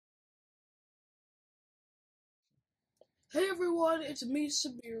Hey everyone, it's me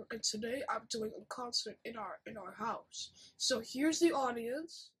Samir, and today I'm doing a concert in our house. So here's the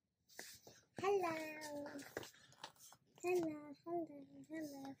audience. Hello. Hello, hello,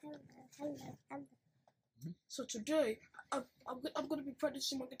 hello, hello, hello, hello. So today I'm gonna be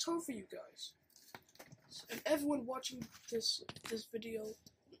practicing my guitar for you guys. And everyone watching this video,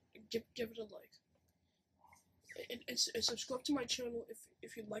 give it a like. And subscribe to my channel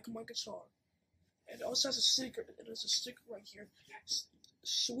if you like my guitar. And it also has a sticker. It has a sticker right here.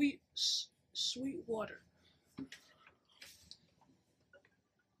 Sweet water.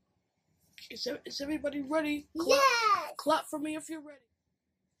 Is everybody ready? Yes. Clap for me if you're ready.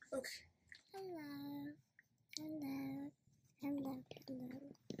 Okay. Hello. Hello. Hello.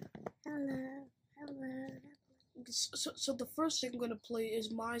 Hello. Hello. So the first thing I'm gonna play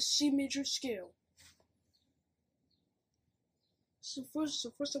is my C major scale. So first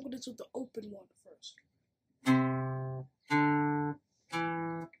I'm gonna do the open one first.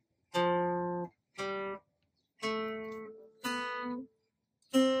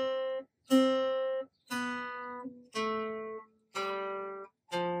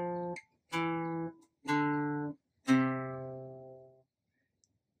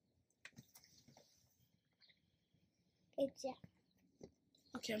 Good job.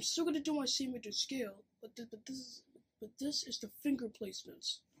 Okay, I'm still gonna do my C major scale, but this is the finger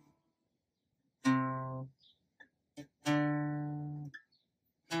placements.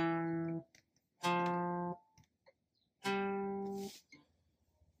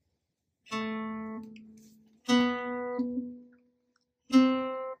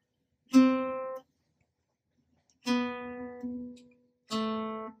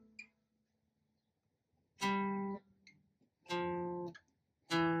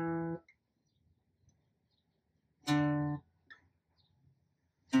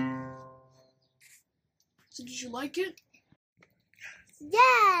 So did you like it?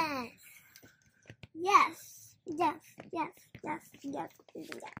 Yes. Yes. Yes. Yes. Yes. Yes.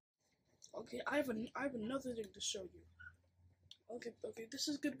 Yes. Okay, I have another thing to show you. Okay, this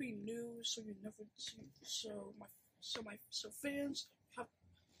is gonna be new, so you never see. So fans have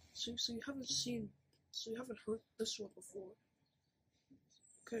so you haven't heard this one before.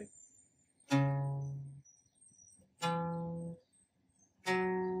 Okay.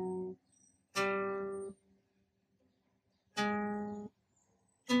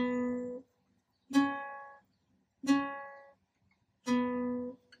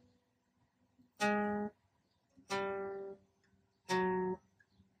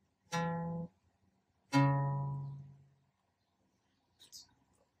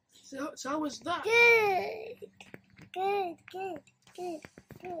 So how was that? Good. Good. Good. Good.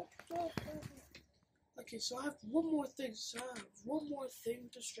 Good. Good. Good. Okay, so I have one more thing. To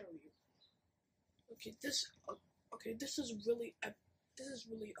show you. Okay, this is really epic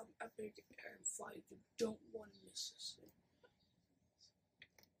and fire. You don't want to miss this.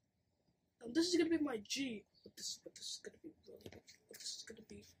 This is gonna be my G, but this is gonna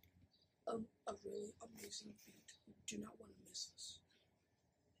be a really amazing beat. You do not want to miss this.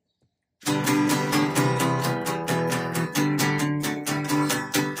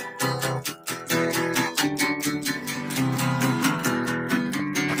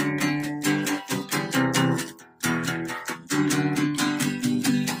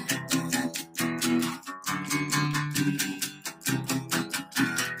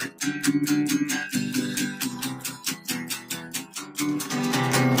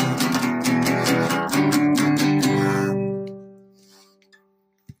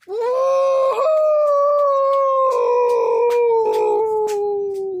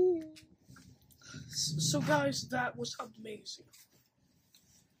 So guys, that was amazing.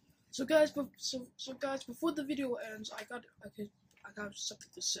 So guys, before the video ends, I got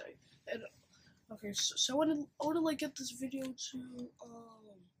something to say. And okay, so I want to like get this video to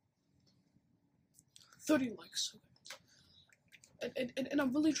 30 likes. And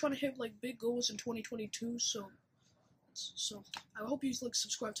I'm really trying to hit like big goals in 2022. So I hope you like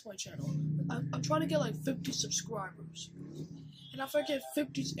subscribe to my channel. I'm trying to get like 50 subscribers. And if I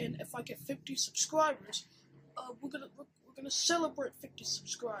get 50 subscribers, we're gonna celebrate 50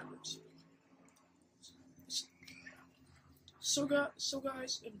 subscribers. So guys,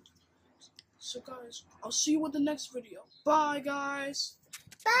 I'll see you in the next video. Bye, guys.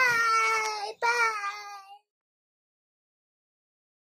 Bye.